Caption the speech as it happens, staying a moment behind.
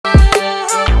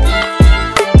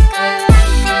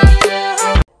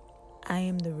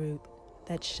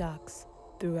that shocks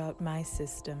throughout my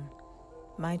system.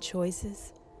 My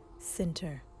choices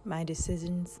center my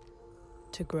decisions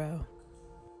to grow.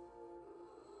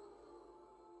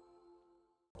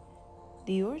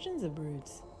 The origins of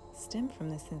roots stem from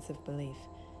the sense of belief.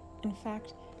 In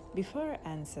fact, before our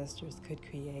ancestors could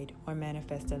create or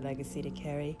manifest a legacy to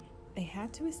carry, they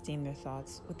had to esteem their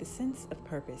thoughts with a sense of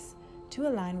purpose to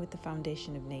align with the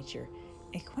foundation of nature,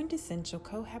 a quintessential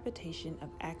cohabitation of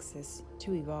access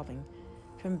to evolving.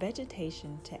 From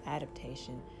vegetation to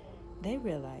adaptation, they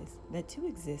realized that to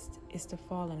exist is to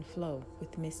fall and flow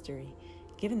with mystery,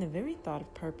 given the very thought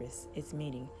of purpose its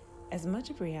meaning, as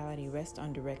much of reality rests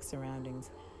on direct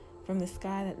surroundings, from the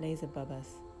sky that lays above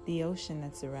us, the ocean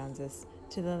that surrounds us,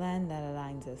 to the land that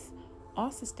aligns us,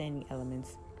 all sustaining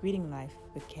elements greeting life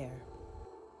with care.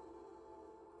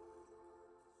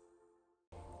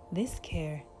 This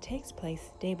care takes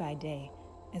place day by day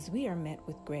as we are met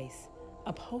with grace,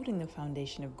 upholding the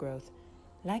foundation of growth.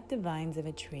 Like the vines of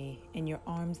a tree in your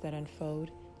arms that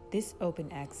unfold, this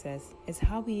open access is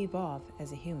how we evolve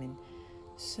as a human.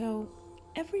 So,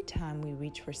 every time we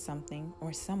reach for something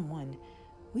or someone,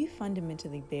 we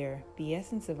fundamentally bear the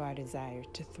essence of our desire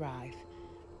to thrive.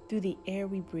 Through the air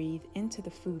we breathe into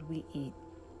the food we eat,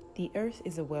 the earth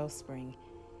is a wellspring,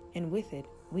 and with it,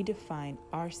 we define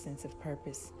our sense of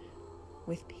purpose.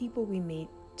 With people we meet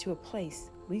to a place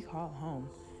we call home,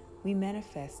 we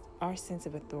manifest our sense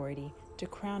of authority to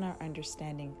crown our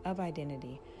understanding of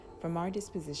identity from our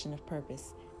disposition of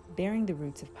purpose, bearing the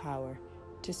roots of power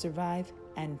to survive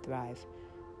and thrive.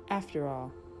 After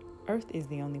all, Earth is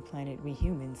the only planet we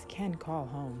humans can call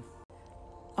home.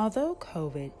 Although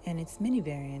COVID and its many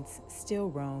variants still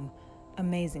roam,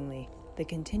 amazingly, the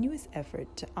continuous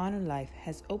effort to honor life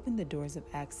has opened the doors of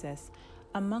access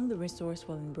among the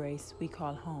resourceful embrace we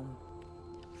call home.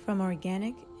 From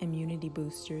organic immunity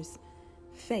boosters,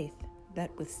 faith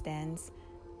that withstands,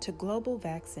 to global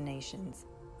vaccinations,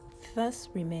 thus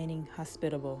remaining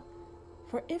hospitable.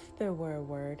 For if there were a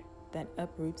word that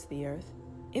uproots the earth,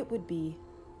 it would be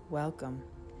welcome.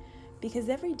 Because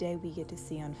every day we get to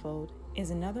see unfold is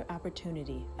another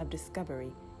opportunity of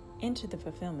discovery into the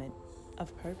fulfillment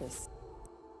of purpose.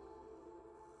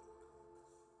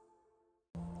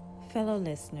 Fellow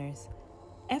listeners,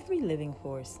 every living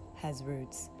force has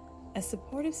roots, a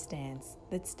supportive stance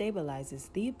that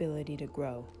stabilizes the ability to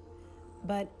grow.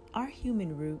 But our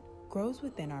human root grows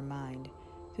within our mind.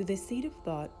 Through the seed of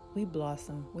thought, we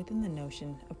blossom within the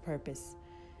notion of purpose.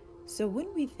 So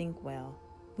when we think well,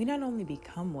 we not only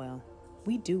become well,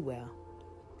 we do well.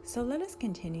 So let us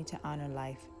continue to honor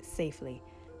life safely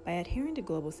by adhering to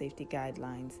global safety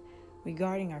guidelines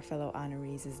regarding our fellow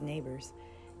honorees as neighbors,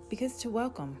 because to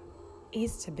welcome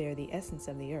is to bear the essence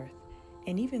of the earth.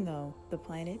 And even though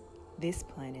this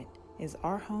planet, is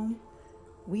our home,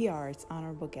 we are its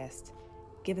honorable guest,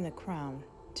 given the crown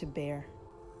to bear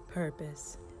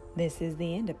purpose. This is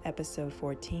the end of episode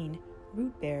 14,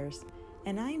 Root Bearers,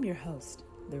 and I am your host,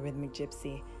 the Rhythmic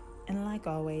Gypsy. And like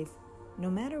always, no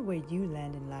matter where you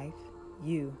land in life,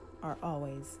 you are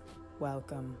always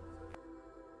welcome.